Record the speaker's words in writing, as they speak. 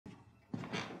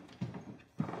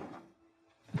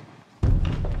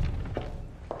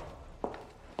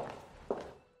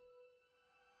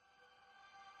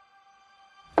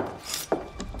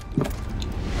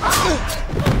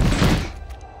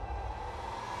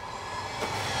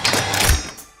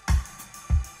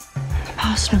The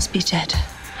past must be dead.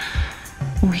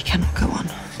 We cannot go on.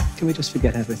 Can we just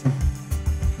forget everything?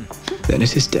 Then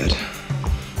it is dead.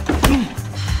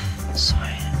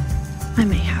 Sorry. I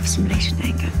may have some latent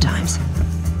anger at times.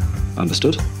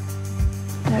 Understood.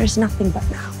 There is nothing but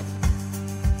now.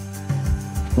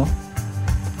 What?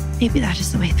 Maybe that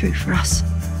is the way through for us.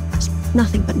 There's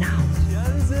nothing but now.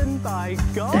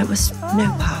 There was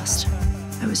no past.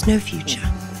 There was no future.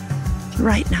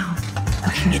 Right now,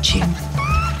 looking at you,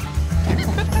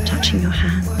 touching your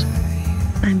hand,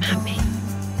 I'm happy.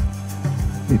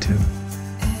 Me too.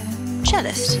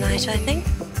 Jealous tonight, I think.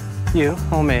 You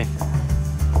or me?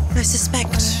 I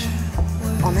suspect,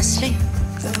 honestly,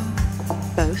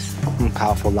 both.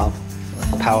 Powerful love.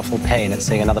 Powerful pain at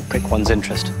seeing another prick one's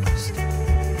interest.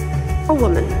 A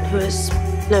woman who has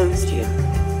loathed you,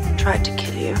 tried to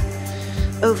kill you,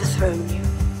 overthrown you,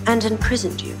 and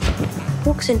imprisoned you,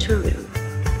 walks into a room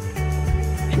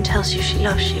and tells you she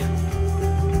loves you.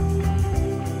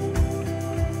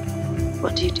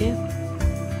 What do you do?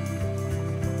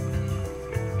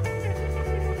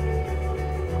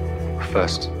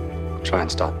 First, try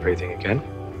and start breathing again.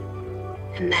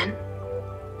 And then?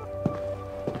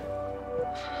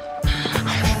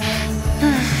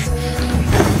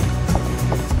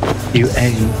 You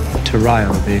aim to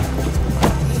rile me.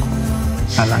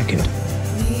 I like it.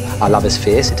 Our love is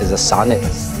fierce, it is a sun, it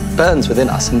burns within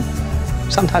us, and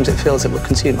sometimes it feels it will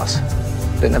consume us,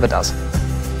 but it never does.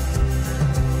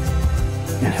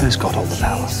 And who's got all the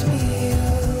power?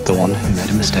 The one who made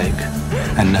a mistake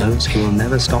and knows he will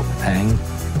never stop paying,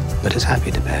 but is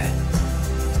happy to pay.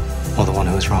 Or the one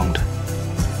who is wronged,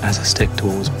 and has a stick to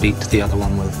always beat the other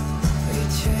one with.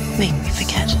 Make me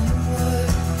forget.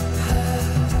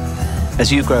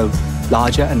 As you grow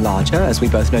larger and larger, as we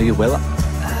both know you will,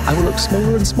 I will look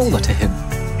smaller and smaller to him,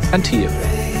 and to you.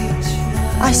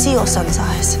 I see your son's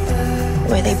eyes, the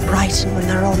way they brighten when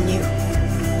they're on you.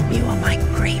 You are my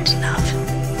great love.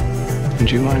 And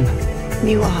you mine?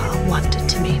 You are a wonder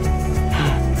to me.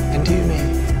 And you me?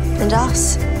 And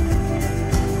us.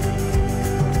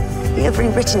 We have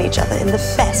rewritten each other in the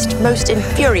best, most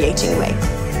infuriating way.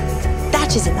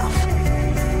 That is enough.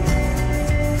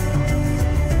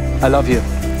 I love you.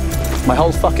 My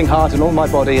whole fucking heart and all my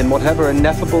body and whatever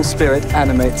ineffable spirit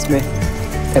animates me.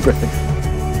 Everything.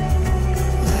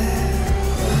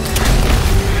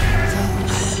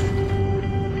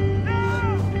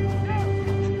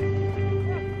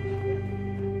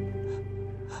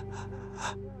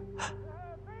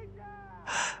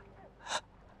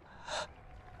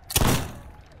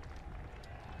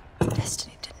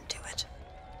 Destiny didn't do it.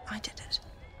 I did it.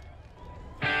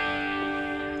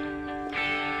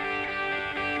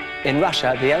 In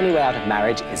Russia, the only way out of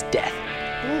marriage is death.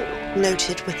 Ooh,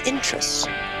 noted with interest.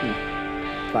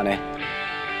 Funny.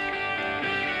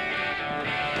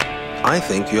 I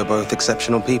think you're both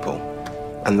exceptional people,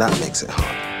 and that makes it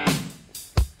hard.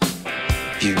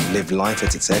 You live life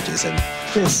at its edges, and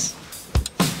This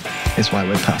is why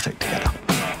we're perfect together.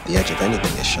 the edge of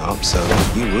anything is sharp, so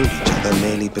you wound each other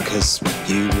merely because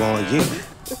you are you.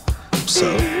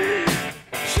 So,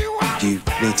 you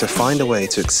need to find a way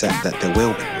to accept that there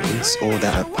will be wounds, or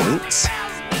that at points,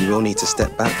 you will need to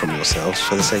step back from yourselves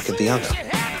for the sake of the other.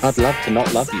 I'd love to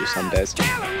not love you some days.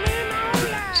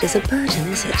 It is a burden,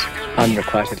 is it?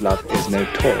 Unrequited love is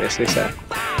notoriously so.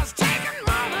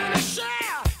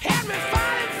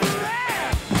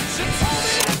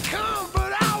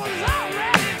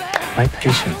 My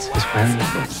patience is wearing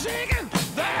thin.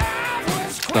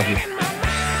 Love you.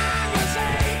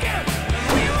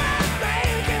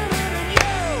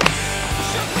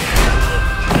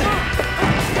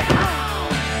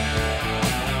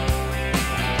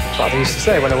 Father used to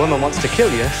say, when a woman wants to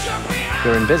kill you,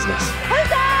 you're in business.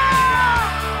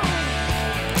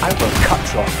 I will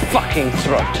cut your fucking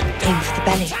throat. Aim for the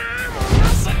belly.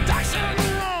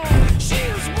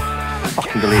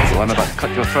 Fucking believable. I'm about to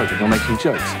cut your throat and you're making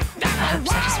jokes. Perhaps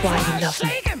that is why you love me.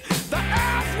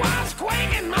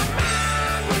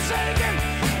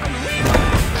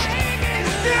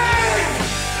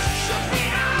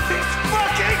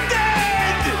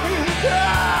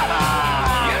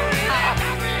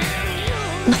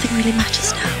 Nothing really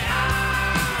matters now.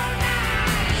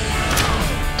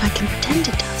 And I can pretend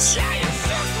it does.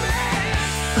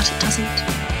 But it doesn't.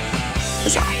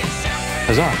 Huzzah.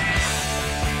 Huzzah.